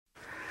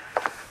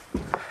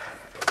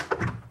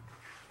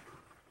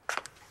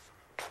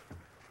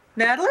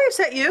Natalie, is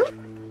that you?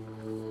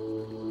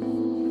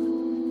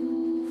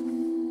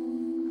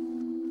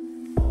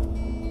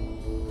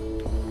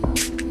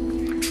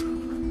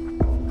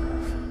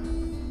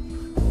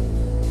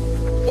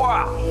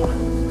 Wow!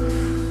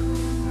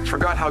 I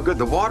forgot how good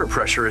the water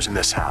pressure is in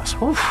this house.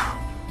 Oof.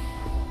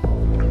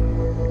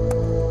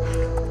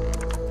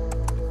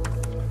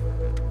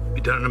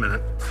 Be done in a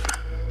minute.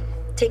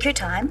 Take your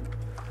time.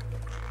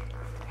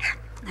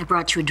 I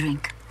brought you a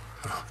drink.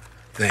 Oh,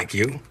 thank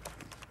you.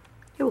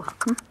 You're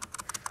welcome.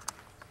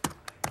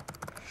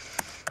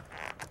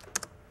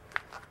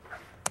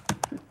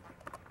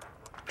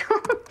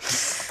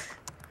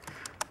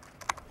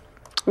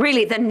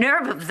 Really, the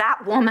nerve of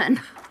that woman.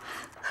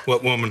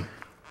 What woman?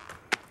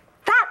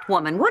 That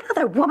woman. What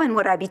other woman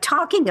would I be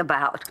talking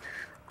about?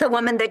 The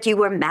woman that you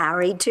were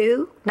married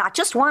to? Not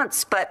just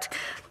once, but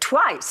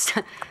twice.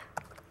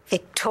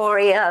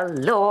 Victoria,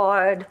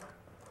 Lord,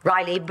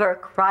 Riley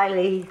Burke,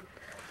 Riley,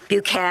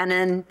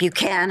 Buchanan,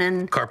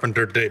 Buchanan.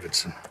 Carpenter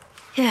Davidson.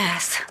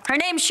 Yes. Her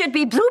name should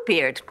be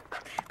Bluebeard.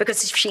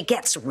 Because if she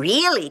gets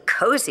really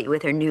cozy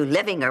with her new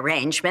living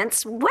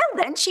arrangements, well,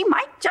 then she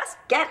might just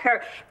get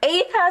her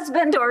 8th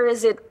husband, or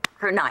is it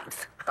her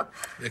 9th?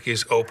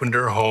 Viki's opened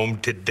her home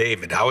to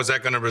David. How is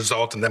that going to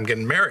result in them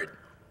getting married?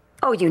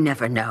 Oh, you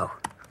never know.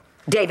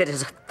 David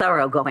is a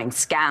thoroughgoing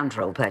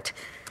scoundrel, but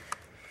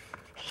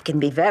he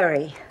can be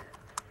very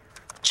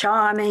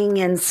charming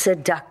and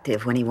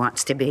seductive when he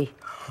wants to be.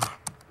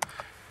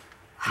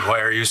 Why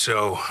are you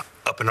so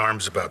up in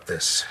arms about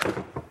this?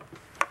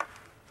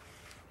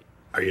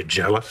 Are you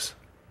jealous?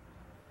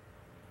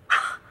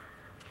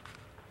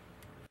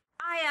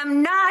 I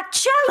am not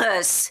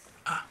jealous.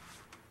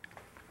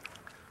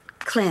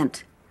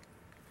 Clint,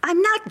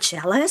 I'm not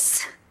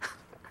jealous.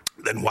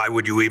 Then why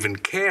would you even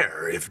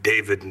care if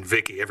David and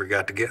Viki ever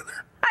got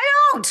together? I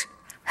don't.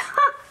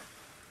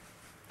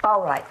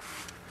 All right.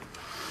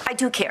 I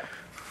do care.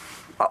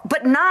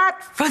 But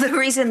not for the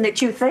reason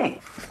that you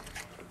think.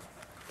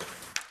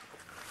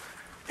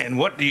 And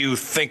what do you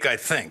think I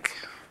think?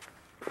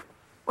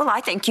 Well,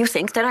 I think you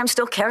think that I'm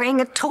still carrying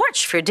a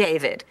torch for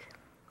David.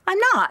 I'm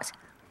not.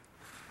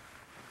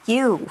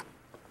 You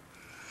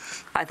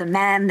are the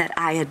man that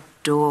I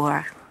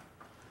adore.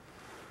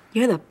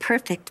 You're the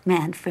perfect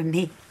man for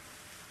me.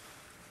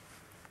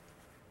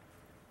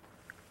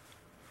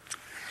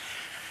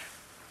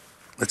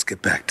 Let's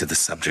get back to the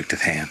subject at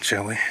hand,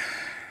 shall we?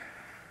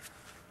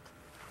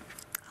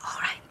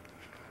 All right.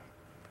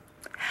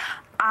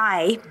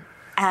 I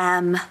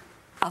am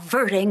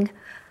averting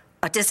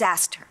a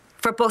disaster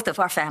for both of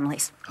our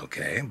families.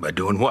 Okay, by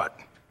doing what?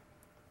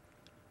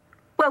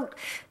 Well,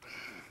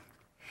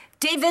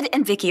 David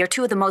and Viki are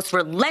two of the most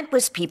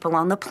relentless people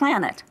on the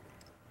planet.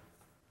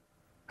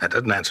 That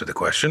doesn't answer the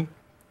question.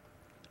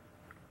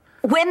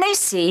 When they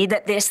see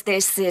that this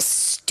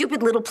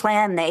stupid little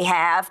plan they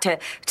have to,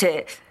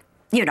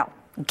 you know,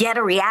 get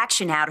a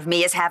reaction out of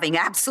me is having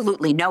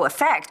absolutely no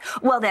effect,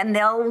 well, then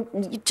they'll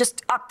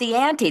just up the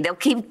ante. They'll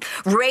keep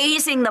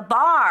raising the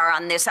bar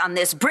on this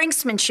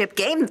brinksmanship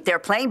game that they're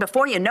playing.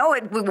 Before you know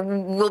it,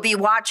 we'll be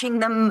watching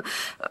them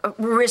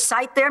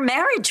recite their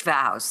marriage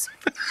vows.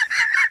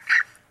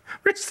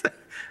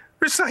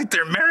 Recite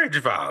their marriage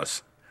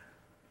vows?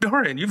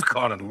 Dorian, you've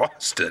gone and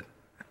lost it.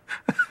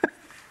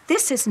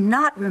 This is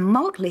not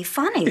remotely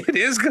funny. It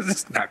is, because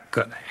it's not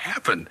going to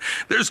happen.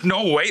 There's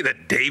no way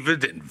that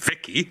David and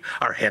Viki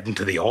are heading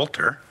to the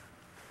altar.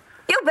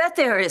 You bet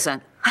there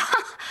isn't.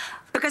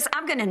 Because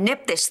I'm going to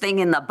nip this thing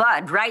in the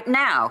bud right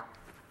now.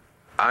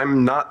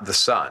 I'm not the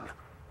son.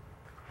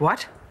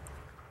 What?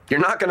 You're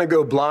not going to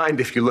go blind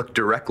if you look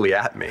directly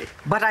at me.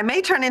 But I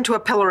may turn into a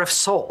pillar of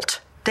salt.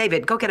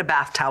 David, go get a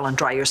bath towel and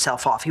dry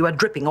yourself off. You are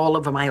dripping all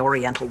over my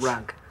oriental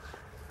rug.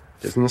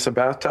 Isn't this a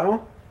bath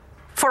towel?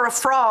 For a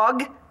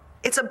frog,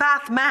 it's a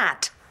bath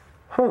mat.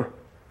 Huh.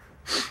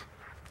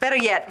 Better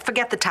yet,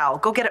 forget the towel.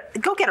 Go get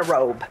a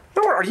robe.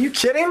 No, are you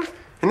kidding?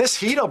 In this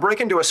heat, I'll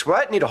break into a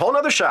sweat and need a whole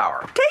nother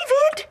shower.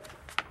 David!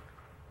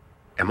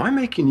 Am I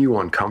making you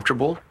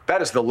uncomfortable?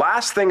 That is the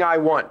last thing I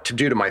want to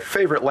do to my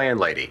favorite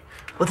landlady.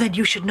 Well, then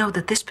you should know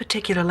that this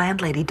particular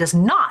landlady does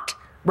not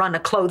run a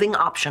clothing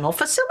optional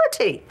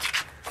facility.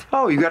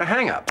 Oh, you got a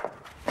hang-up.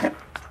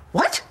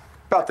 What?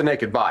 About the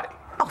naked body.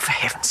 Oh, for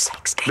heaven's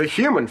sakes, David. The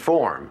human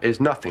form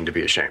is nothing to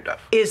be ashamed of.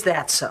 Is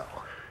that so?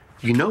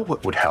 You know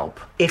what would help?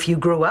 If you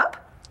grew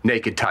up?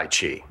 Naked Tai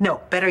Chi.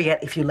 No, better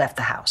yet, if you left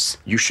the house.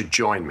 You should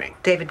join me.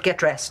 David, get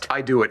dressed.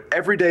 I do it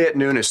every day at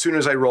noon as soon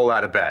as I roll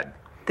out of bed.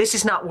 This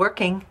is not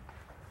working.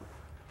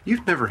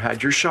 You've never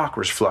had your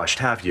chakras flushed,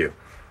 have you?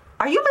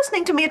 Are you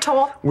listening to me at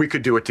all? We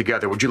could do it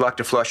together. Would you like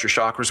to flush your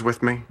chakras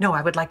with me? No,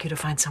 I would like you to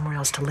find somewhere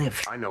else to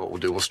live. I know what we'll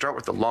do. We'll start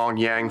with the long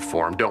yang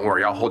form. Don't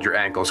worry, I'll hold your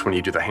ankles when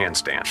you do the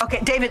handstand. Okay,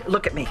 David,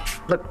 look at me.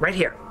 Look, right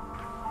here.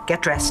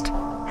 Get dressed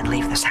and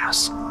leave this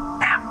house.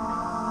 Now.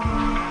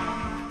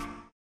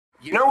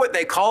 You know what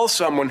they call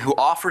someone who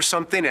offers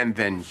something and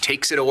then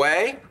takes it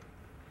away?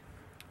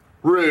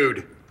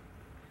 Rude.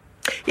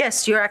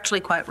 Yes, you're actually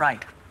quite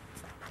right.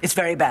 It's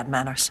very bad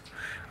manners.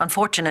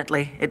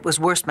 Unfortunately, it was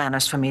worse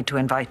manners for me to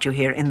invite you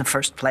here in the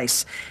first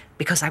place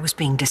because I was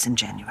being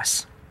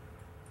disingenuous.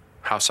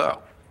 How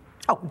so?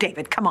 Oh,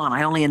 David, come on.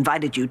 I only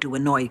invited you to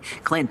annoy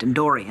Clint and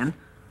Dorian.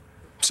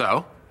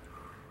 So?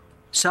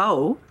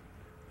 So,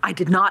 I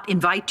did not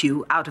invite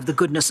you out of the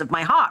goodness of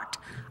my heart.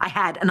 I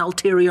had an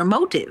ulterior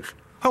motive.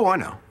 Oh, I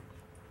know.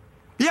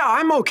 Yeah,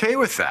 I'm okay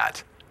with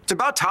that. It's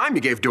about time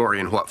you gave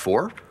Dorian what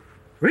for.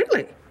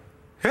 Really?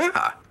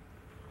 Yeah.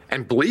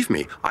 And believe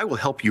me, I will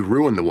help you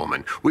ruin the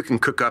woman. We can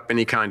cook up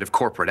any kind of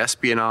corporate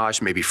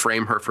espionage, maybe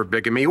frame her for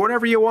bigamy,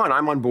 whatever you want.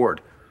 I'm on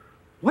board.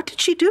 What did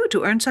she do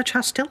to earn such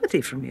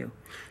hostility from you?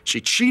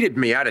 She cheated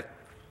me out of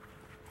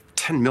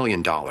 $10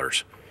 million.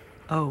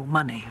 Oh,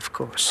 money, of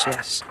course,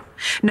 yes.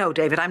 No,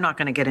 David, I'm not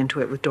going to get into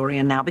it with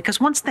Dorian now, because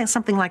once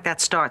something like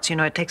that starts, you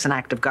know, it takes an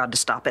act of God to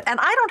stop it. And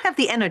I don't have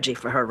the energy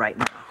for her right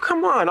now.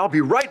 Come on, I'll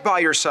be right by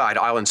your side.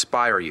 I'll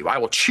inspire you. I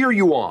will cheer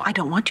you on. I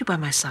don't want you by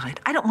my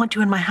side. I don't want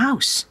you in my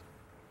house.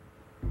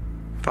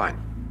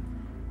 Fine.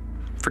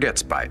 Forget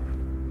spite.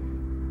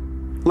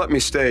 Let me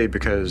stay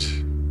because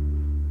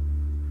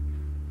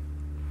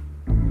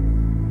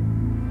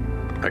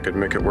I could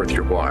make it worth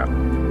your while.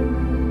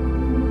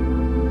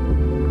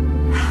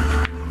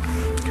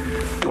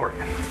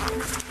 Dorian,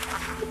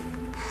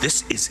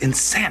 this is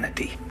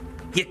insanity.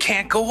 You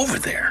can't go over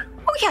there.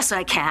 Oh, yes,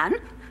 I can.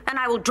 And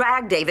I will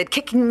drag David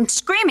kicking and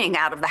screaming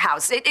out of the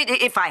house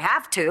if I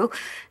have to.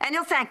 And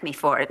he'll thank me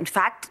for it. In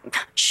fact,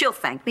 she'll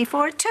thank me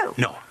for it, too.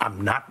 No,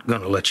 I'm not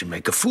going to let you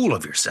make a fool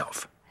of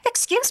yourself.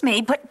 Excuse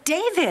me, but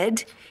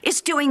David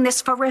is doing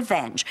this for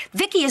revenge.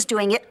 Viki is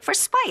doing it for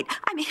spite.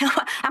 I mean,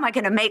 am I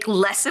going to make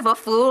less of a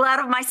fool out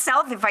of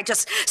myself if I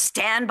just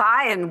stand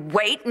by and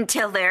wait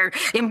until they're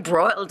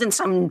embroiled in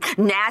some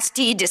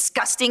nasty,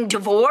 disgusting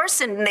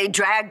divorce and they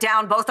drag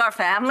down both our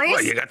families?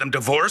 Well, you got them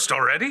divorced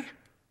already?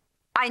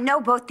 I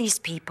know both these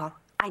people.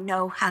 I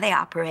know how they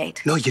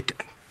operate. No, you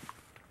don't.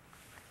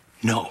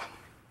 No.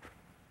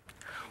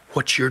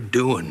 What you're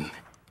doing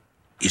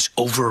is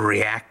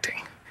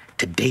overreacting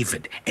to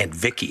David and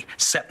Viki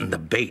setting the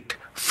bait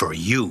for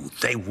you.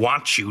 They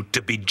want you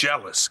to be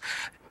jealous.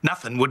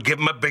 Nothing would give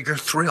them a bigger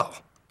thrill.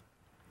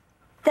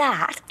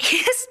 That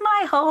is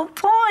my whole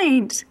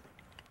point.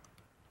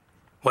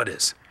 What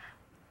is?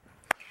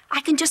 I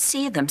can just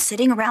see them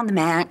sitting around the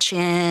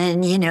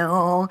mansion, you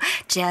know,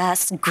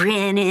 just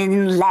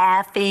grinning,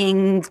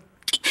 laughing,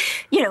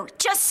 you know,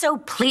 just so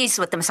pleased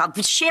with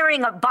themselves,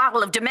 sharing a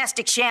bottle of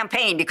domestic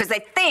champagne because they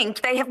think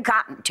they have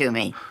gotten to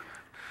me.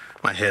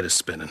 My head is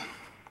spinning.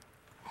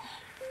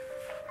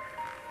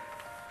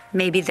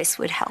 Maybe this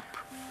would help.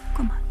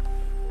 Come on.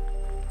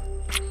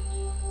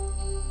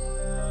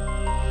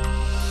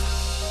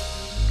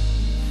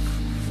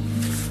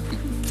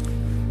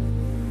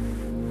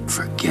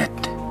 Forget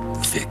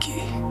Viki.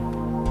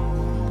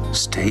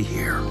 Stay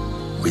here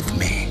with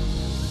me.